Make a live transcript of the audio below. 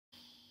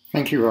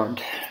Thank you,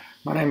 Rod.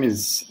 My name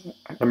is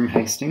Adam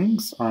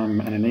Hastings.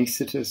 I'm an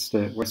anaesthetist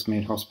at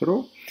Westmead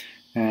Hospital,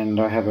 and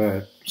I have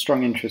a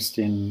strong interest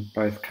in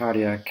both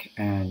cardiac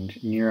and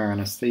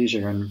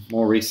neuroanesthesia, and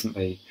more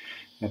recently,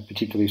 a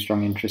particularly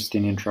strong interest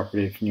in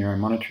intraoperative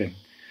neuromonitoring.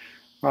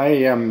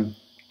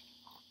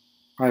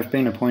 I've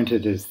been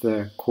appointed as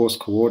the course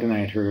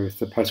coordinator of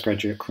the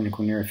postgraduate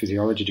clinical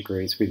neurophysiology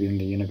degrees within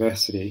the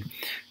university,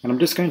 and I'm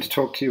just going to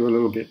talk to you a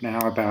little bit now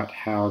about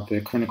how the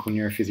clinical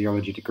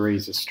neurophysiology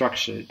degrees are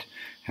structured,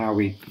 how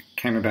we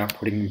came about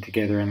putting them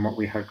together, and what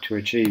we hope to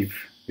achieve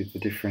with the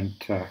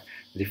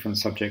different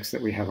subjects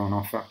that we have on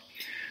offer.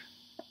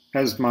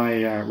 As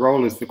my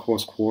role as the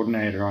course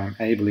coordinator, I'm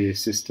ably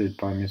assisted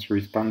by Ms.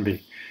 Ruth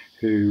Bunby,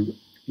 who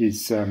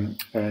is a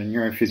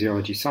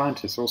neurophysiology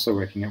scientist also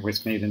working at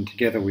Westmead, and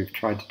together we've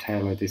tried to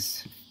tailor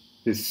this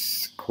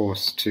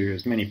course to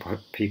as many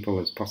people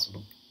as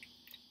possible.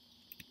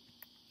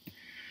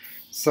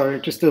 So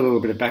just a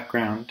little bit of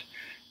background.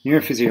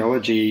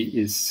 Neurophysiology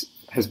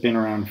has been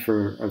around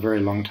for a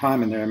very long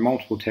time, and there are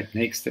multiple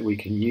techniques that we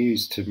can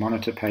use to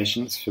monitor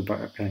patients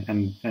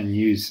and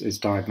use as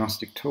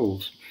diagnostic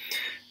tools.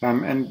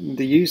 And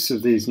the use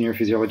of these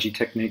neurophysiology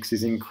techniques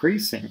is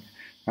increasing,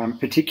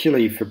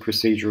 particularly for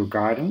procedural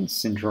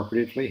guidance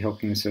intraoperatively,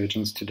 helping the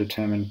surgeons to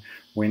determine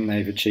when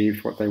they've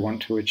achieved what they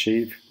want to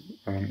achieve,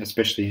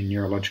 especially in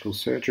neurological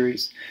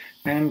surgeries,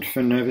 and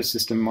for nervous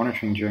system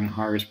monitoring during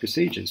high-risk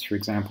procedures, for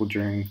example,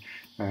 during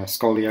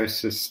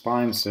scoliosis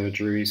spine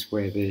surgeries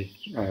where the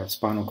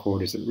spinal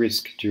cord is at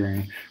risk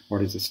during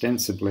what is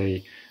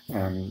ostensibly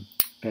a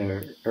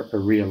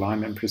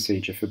realignment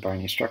procedure for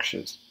bony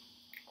structures.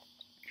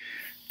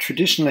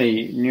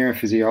 Traditionally,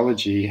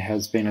 neurophysiology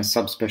has been a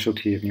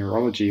subspecialty of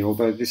neurology,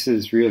 although this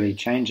is really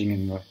changing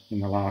in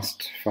the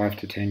last 5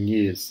 to 10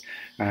 years,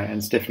 and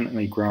it's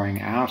definitely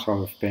growing out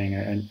of being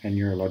a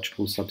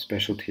neurological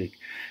subspecialty.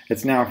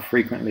 It's now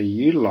frequently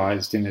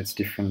utilised in its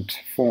different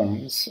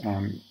forms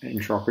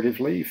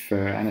intraoperatively for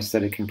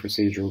anaesthetic and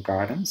procedural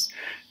guidance.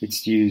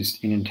 It's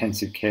used in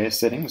intensive care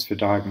settings for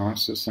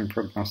diagnosis and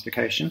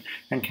prognostication,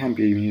 and can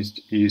be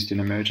used in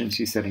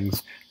emergency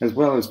settings, as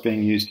well as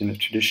being used in a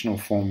traditional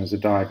form as a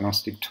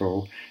diagnostic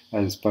tool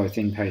as both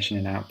inpatient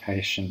and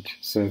outpatient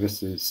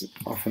services,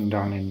 often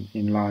done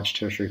in large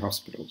tertiary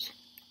hospitals.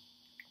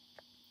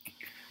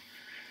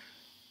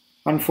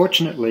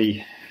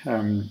 Unfortunately,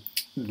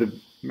 the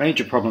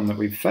major problem that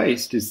we've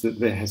faced is that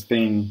there has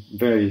been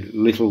very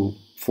little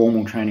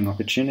formal training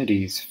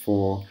opportunities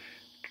for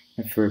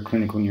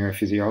clinical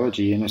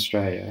neurophysiology in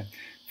Australia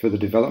for the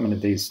development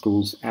of these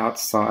schools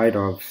outside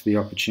of the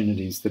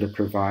opportunities that are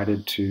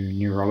provided to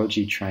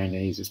neurology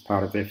trainees as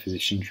part of their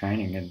physician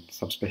training and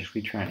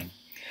subspecialty training.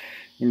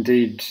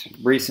 Indeed,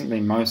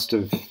 recently most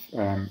of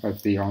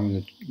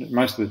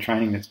the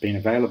training that's been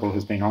available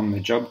has been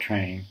on-the-job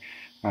training,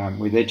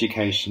 with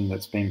education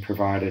that's been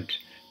provided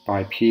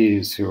by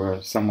peers who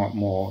are somewhat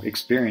more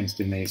experienced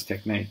in these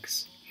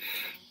techniques.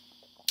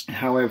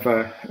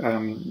 However,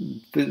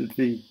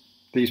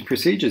 these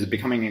procedures are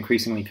becoming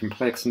increasingly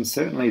complex, and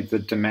certainly the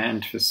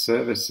demand for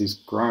service is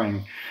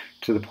growing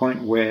to the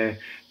point where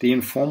the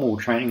informal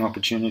training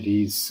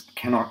opportunities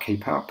cannot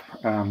keep up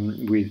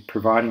with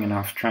providing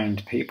enough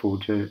trained people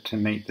to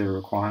meet the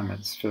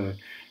requirements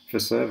for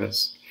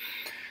service.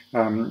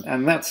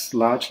 And that's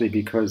largely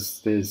because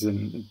there's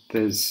an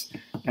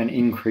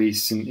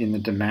increase in the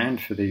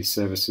demand for these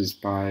services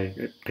by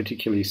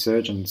particularly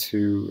surgeons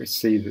who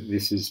see that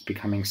this is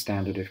becoming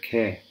standard of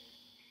care.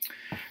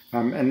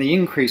 And the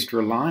increased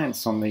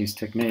reliance on these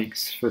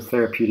techniques for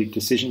therapeutic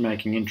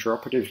decision-making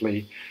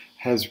intraoperatively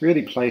has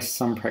really placed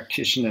some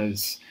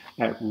practitioners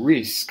at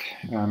risk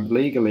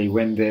legally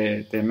when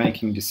they're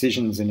making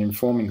decisions and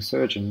informing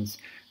surgeons,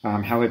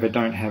 however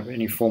don't have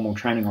any formal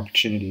training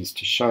opportunities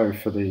to show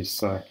for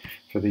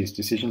these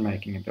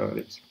decision-making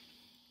abilities.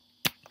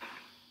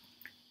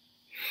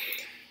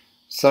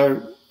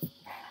 So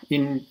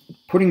in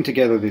putting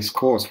together this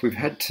course, we've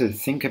had to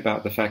think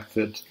about the fact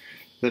that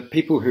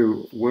people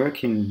who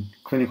work in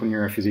clinical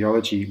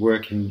neurophysiology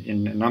work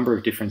in a number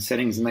of different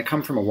settings, and they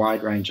come from a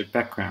wide range of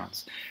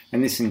backgrounds.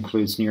 And this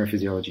includes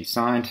neurophysiology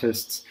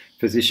scientists,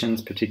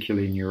 physicians,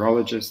 particularly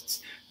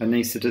neurologists,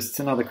 anaesthetists,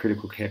 and other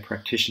critical care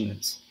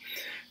practitioners.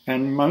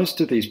 And most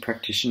of these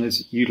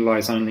practitioners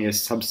utilise only a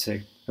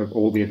subset of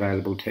all the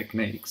available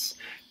techniques.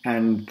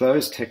 And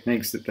those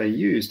techniques that they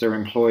used are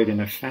employed in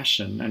a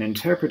fashion and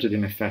interpreted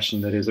in a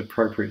fashion that is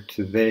appropriate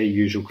to their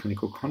usual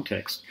clinical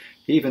context,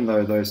 even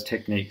though those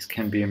techniques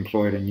can be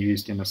employed and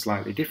used in a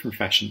slightly different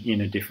fashion in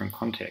a different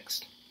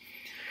context.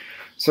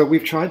 So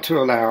we've tried to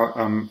allow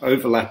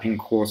overlapping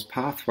course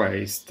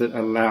pathways that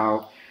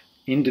allow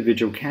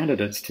individual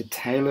candidates to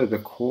tailor the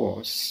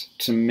course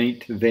to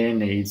meet their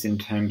needs in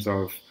terms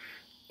of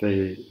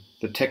the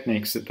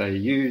techniques that they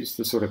use,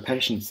 the sort of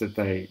patients that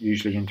they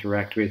usually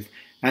interact with,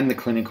 and the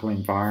clinical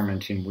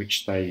environment in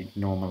which they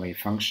normally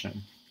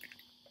function.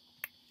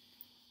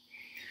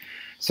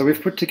 So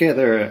we've put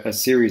together a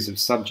series of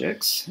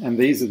subjects, and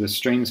these are the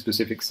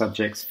stream-specific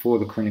subjects for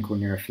the clinical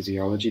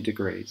neurophysiology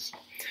degrees.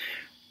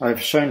 I've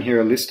shown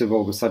here a list of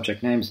all the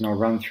subject names, and I'll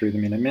run through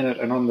them in a minute.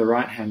 And on the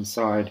right-hand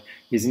side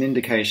is an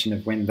indication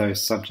of when those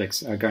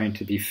subjects are going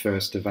to be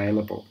first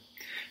available.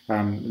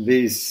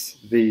 These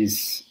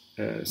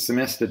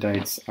semester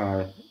dates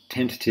are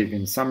tentative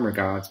in some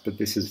regards, but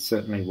this is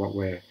certainly what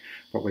we're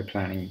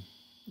planning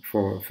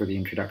for the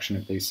introduction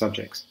of these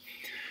subjects.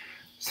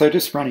 So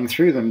just running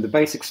through them, the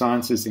basic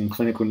sciences in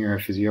clinical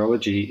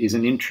neurophysiology is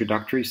an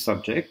introductory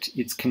subject.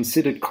 It's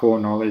considered core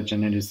knowledge,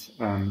 and it is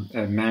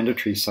a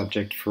mandatory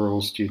subject for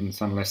all students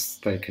unless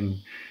they can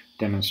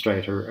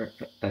demonstrate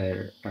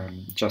a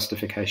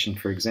justification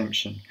for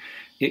exemption.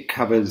 It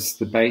covers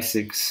the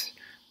basics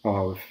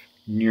of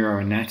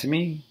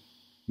neuroanatomy,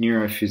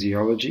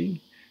 neurophysiology,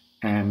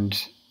 and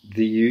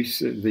the use,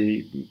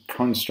 the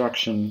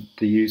construction,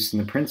 the use, and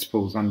the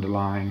principles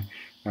underlying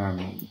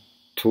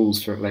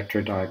tools for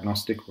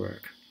electrodiagnostic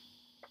work.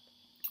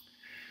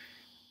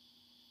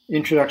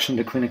 Introduction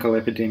to Clinical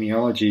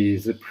Epidemiology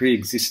is a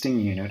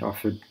pre-existing unit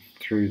offered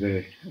through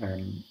the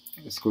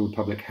School of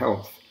Public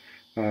Health,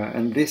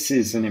 and this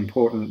is an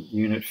important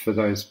unit for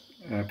those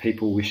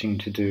people wishing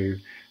to do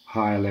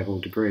higher level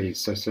degrees,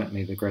 so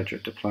certainly the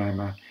graduate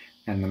diploma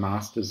and the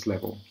master's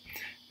level.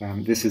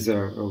 This is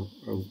a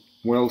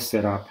well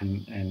set up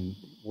and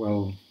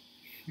well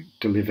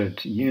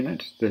delivered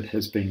unit that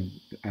has been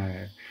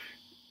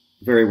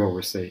very well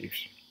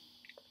received.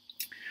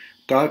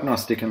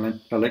 Diagnostic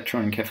and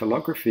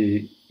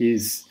electroencephalography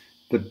is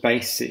the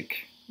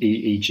basic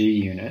EEG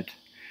unit.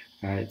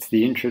 It's the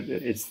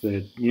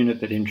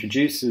unit that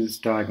introduces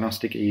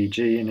diagnostic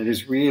EEG, and it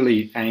is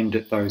really aimed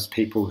at those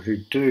people who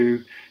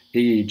do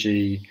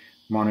EEG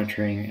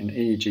monitoring and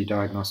EEG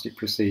diagnostic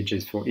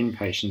procedures for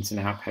inpatients and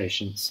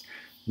outpatients,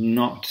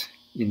 not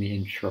in the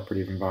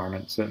intraoperative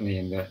environment, certainly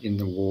in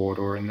the ward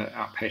or in the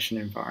outpatient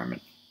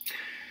environment.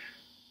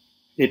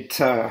 It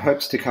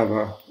hopes to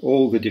cover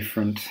all the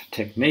different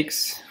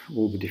techniques,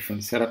 all the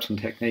different setups and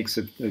techniques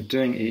of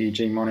doing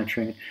EEG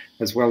monitoring,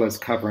 as well as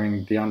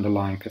covering the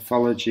underlying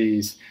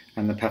pathologies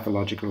and the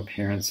pathological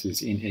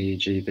appearances in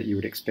EEG that you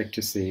would expect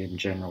to see in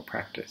general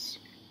practice.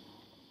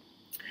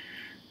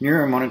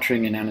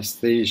 Neuromonitoring in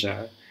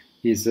anaesthesia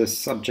is a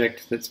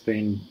subject that's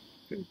been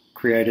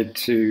created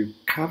to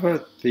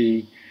cover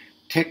the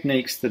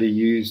techniques that are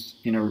used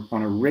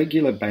on a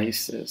regular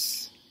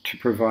basis to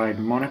provide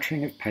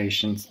monitoring of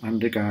patients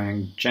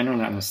undergoing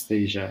general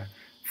anaesthesia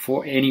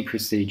for any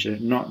procedure,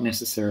 not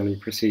necessarily a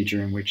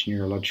procedure in which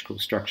neurological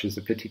structures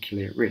are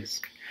particularly at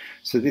risk.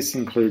 So this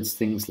includes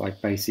things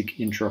like basic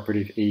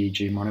intraoperative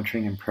EEG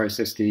monitoring and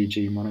processed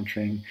EEG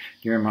monitoring,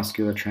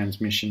 neuromuscular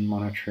transmission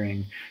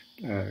monitoring,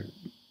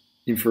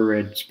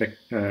 infrared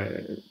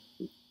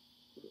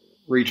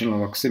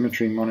regional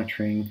oximetry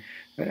monitoring,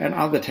 and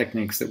other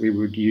techniques that we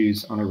would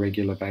use on a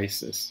regular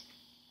basis.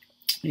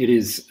 It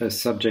is a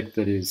subject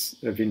that is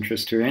of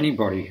interest to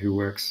anybody who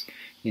works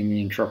in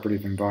the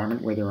intraoperative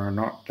environment, whether or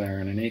not they're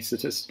an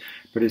anaesthetist,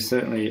 but is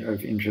certainly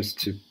of interest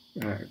to,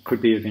 could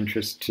be of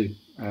interest to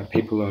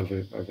people of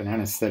an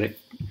anaesthetic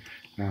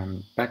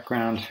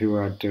background who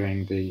are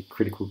doing the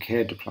critical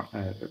care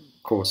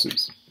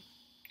courses.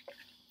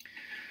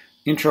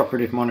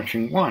 Intraoperative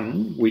monitoring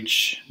 1,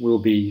 which will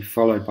be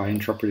followed by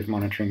intraoperative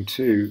monitoring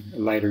 2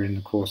 later in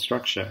the course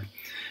structure,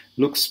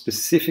 looks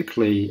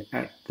specifically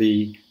at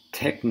the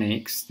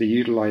techniques, the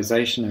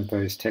utilization of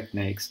those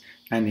techniques,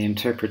 and the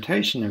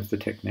interpretation of the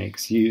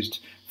techniques used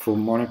for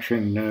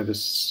monitoring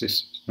nervous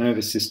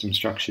system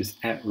structures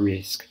at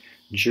risk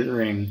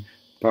during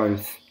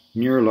both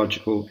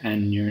neurological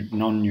and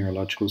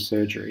non-neurological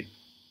surgery.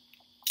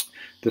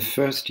 The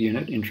first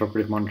unit,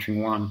 intraoperative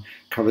monitoring 1,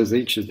 covers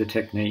each of the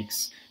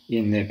techniques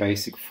in their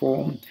basic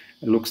form.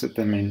 It looks at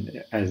them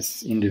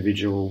as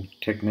individual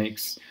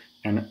techniques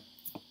and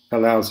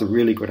allows a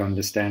really good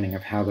understanding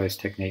of how those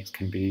techniques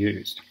can be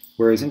used.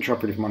 Whereas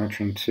intraoperative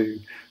monitoring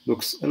 2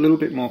 looks a little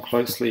bit more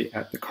closely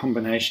at the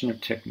combination of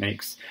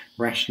techniques,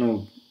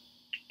 rational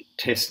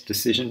test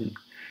decision,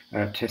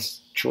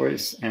 test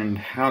choice, and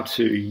how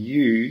to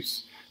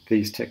use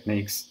these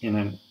techniques in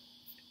an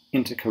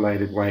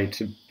intercalated way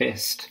to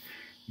best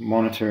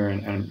monitor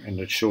and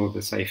assure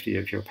the safety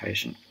of your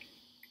patient.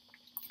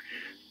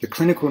 The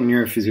clinical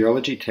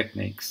neurophysiology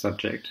technique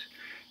subject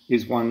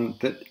is one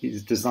that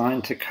is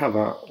designed to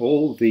cover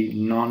all the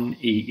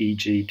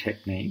non-EEG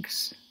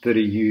techniques that are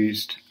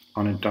used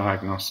on a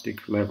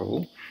diagnostic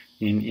level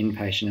in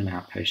inpatient and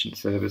outpatient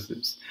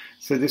services.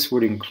 So this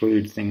would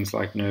include things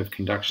like nerve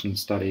conduction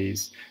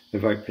studies,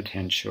 evoked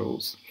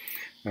potentials,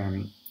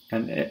 and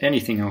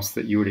anything else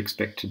that you would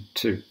expect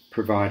to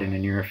provide in a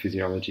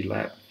neurophysiology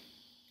lab.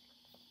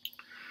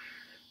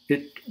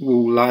 It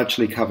will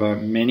largely cover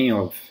many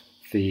of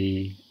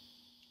the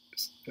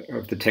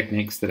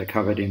techniques that are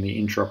covered in the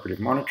intraoperative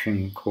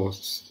monitoring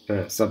course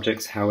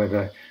subjects.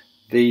 However,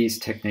 these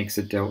techniques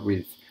are dealt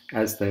with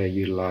as they are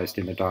utilised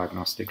in a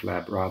diagnostic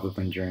lab rather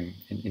than during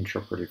an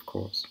intraoperative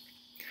course.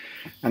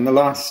 And the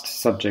last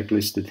subject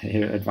listed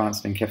here,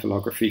 advanced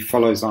encephalography,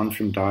 follows on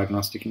from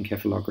diagnostic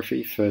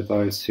encephalography for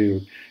those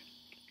who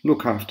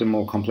look after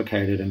more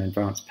complicated and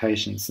advanced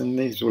patients. And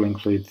these will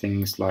include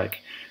things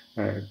like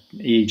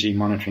EEG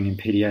monitoring in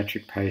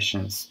pediatric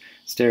patients,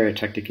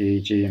 stereotactic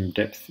EEG and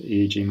depth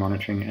EEG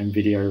monitoring, and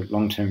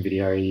long-term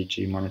video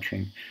EEG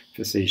monitoring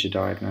for seizure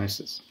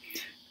diagnosis.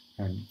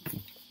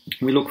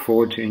 We look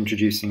forward to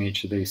introducing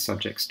each of these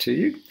subjects to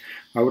you.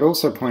 I would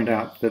also point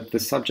out that the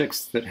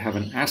subjects that have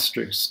an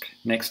asterisk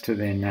next to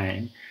their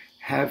name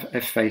have a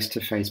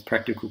face-to-face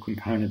practical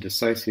component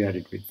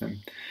associated with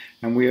them.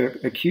 And we are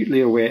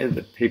acutely aware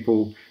that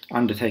people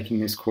undertaking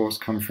this course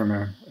come from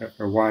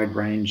a wide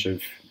range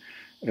of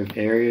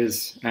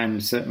areas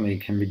and certainly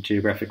can be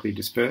geographically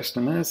dispersed.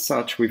 And as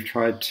such, we've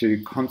tried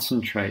to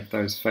concentrate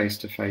those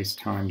face-to-face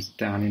times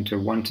down into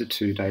 1 to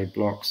 2 day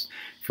blocks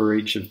for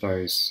each of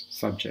those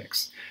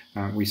subjects.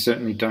 We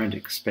certainly don't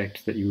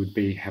expect that you would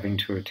be having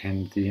to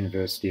attend the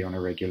university on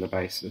a regular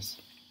basis.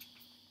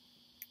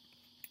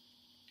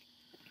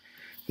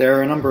 There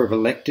are a number of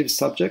elective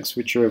subjects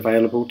which are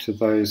available to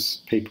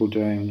those people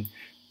doing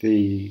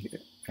the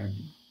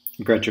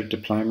graduate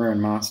diploma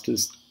and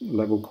master's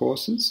level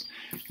courses,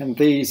 and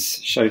these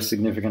show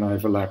significant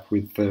overlap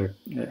with the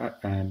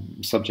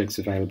subjects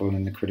available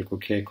in the critical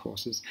care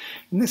courses.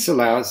 And this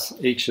allows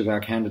each of our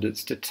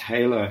candidates to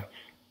tailor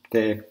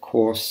their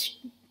course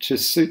to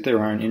suit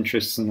their own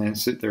interests and then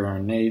suit their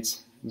own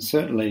needs. And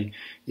certainly,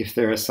 if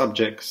there are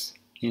subjects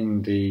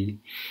in the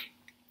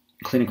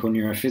clinical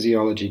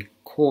neurophysiology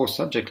core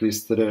subject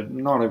list that are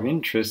not of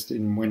interest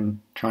in when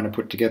trying to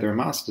put together a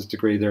master's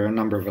degree, there are a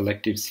number of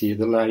electives here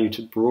that allow you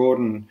to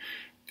broaden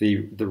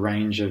the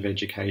range of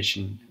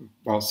education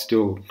while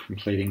still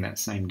completing that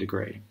same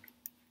degree.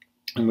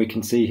 And we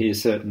can see here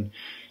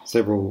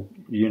several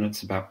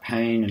units about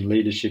pain and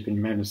leadership in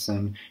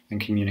medicine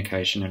and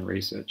communication and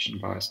research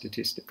and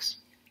biostatistics.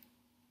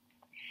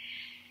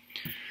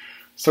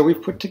 So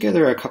we've put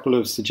together a couple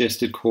of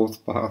suggested course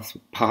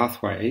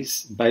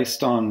pathways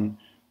based on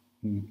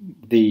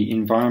the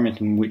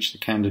environment in which the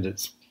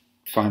candidates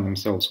find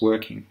themselves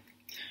working.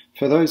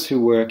 For those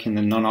who work in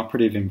the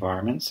non-operative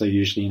environment, so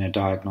usually in a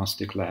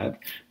diagnostic lab,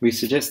 we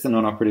suggest the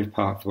non-operative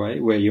pathway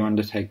where you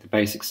undertake the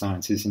basic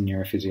sciences in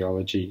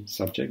neurophysiology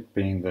subject,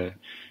 being the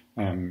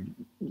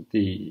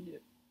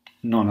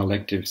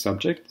non-elective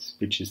subjects,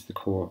 which is the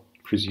core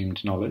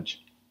presumed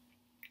knowledge,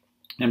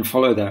 and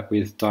follow that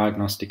with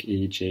diagnostic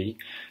EEG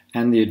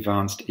and the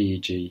advanced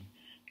EEG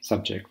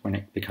subject when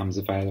it becomes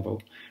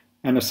available,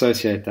 and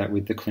associate that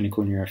with the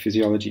clinical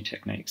neurophysiology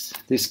techniques.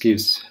 This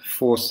gives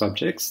 4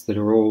 subjects that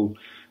are all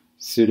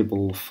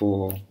suitable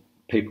for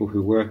people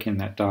who work in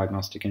that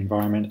diagnostic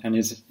environment and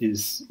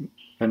is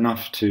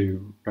enough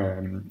to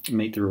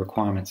meet the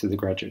requirements of the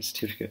graduate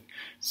certificate.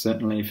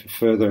 Certainly for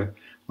further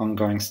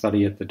ongoing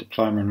study at the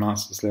diploma and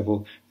master's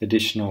level,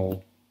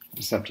 additional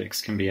subjects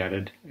can be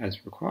added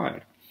as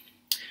required.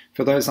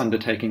 For those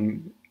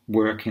undertaking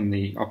work in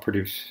the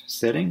operative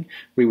setting,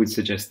 we would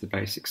suggest the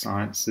basic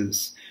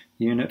sciences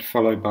unit,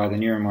 followed by the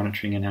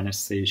neuromonitoring and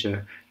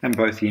anaesthesia, and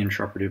both the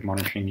intraoperative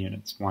monitoring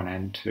units 1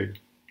 and 2.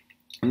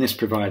 And this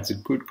provides a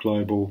good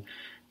global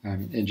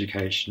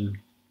education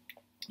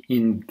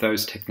in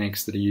those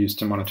techniques that are used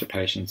to monitor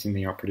patients in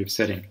the operative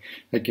setting.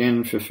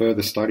 Again, for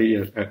further study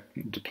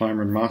at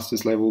diploma and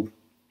master's level,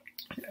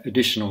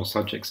 additional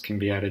subjects can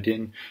be added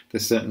in.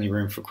 There's certainly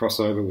room for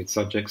crossover with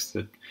subjects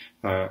that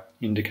that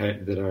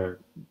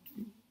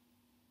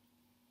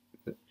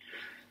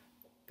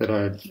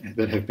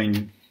have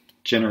been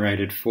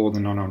generated for the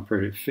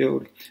non-operative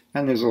field,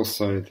 and there's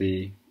also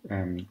the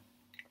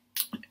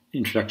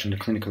Introduction to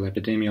Clinical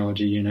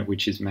Epidemiology unit,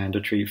 which is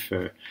mandatory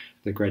for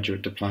the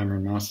graduate diploma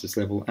and master's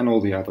level, and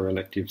all the other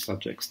elective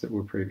subjects that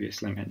were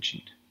previously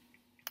mentioned.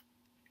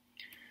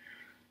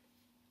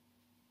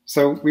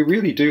 So we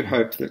really do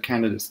hope that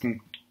candidates can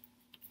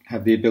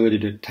have the ability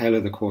to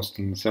tailor the course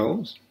to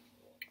themselves.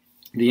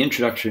 The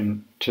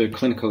Introduction to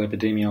Clinical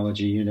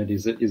Epidemiology unit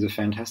is a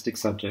fantastic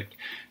subject,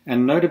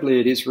 and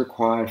notably it is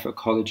required for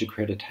college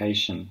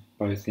accreditation,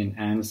 both in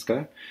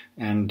ANZCA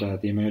and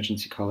the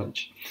Emergency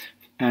College.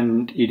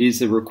 And it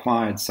is a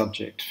required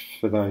subject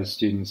for those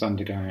students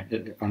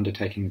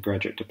undertaking the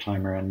graduate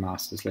diploma and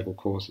master's level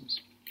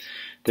courses.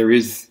 There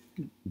is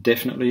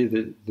definitely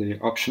the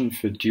option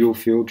for dual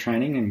field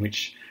training in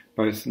which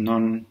both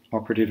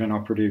non-operative and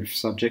operative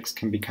subjects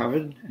can be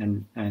covered,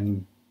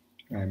 and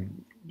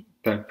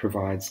that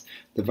provides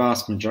the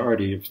vast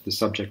majority of the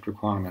subject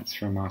requirements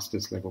for a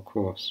master's level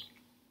course.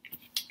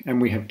 And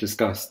we have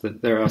discussed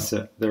that there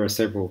are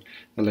several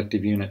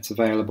elective units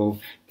available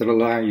that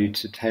allow you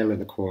to tailor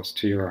the course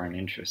to your own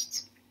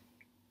interests.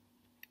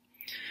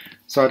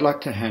 So I'd like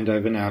to hand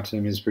over now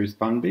to Ms. Ruth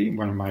Bunby,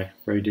 one of my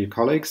very dear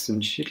colleagues,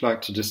 and she'd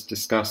like to just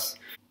discuss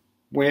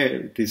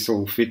where this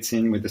all fits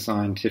in with the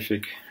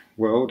scientific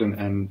world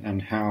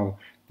and how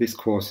this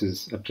course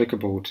is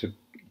applicable to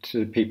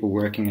people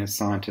working as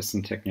scientists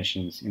and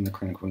technicians in the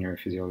clinical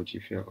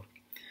neurophysiology field.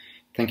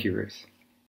 Thank you, Ruth.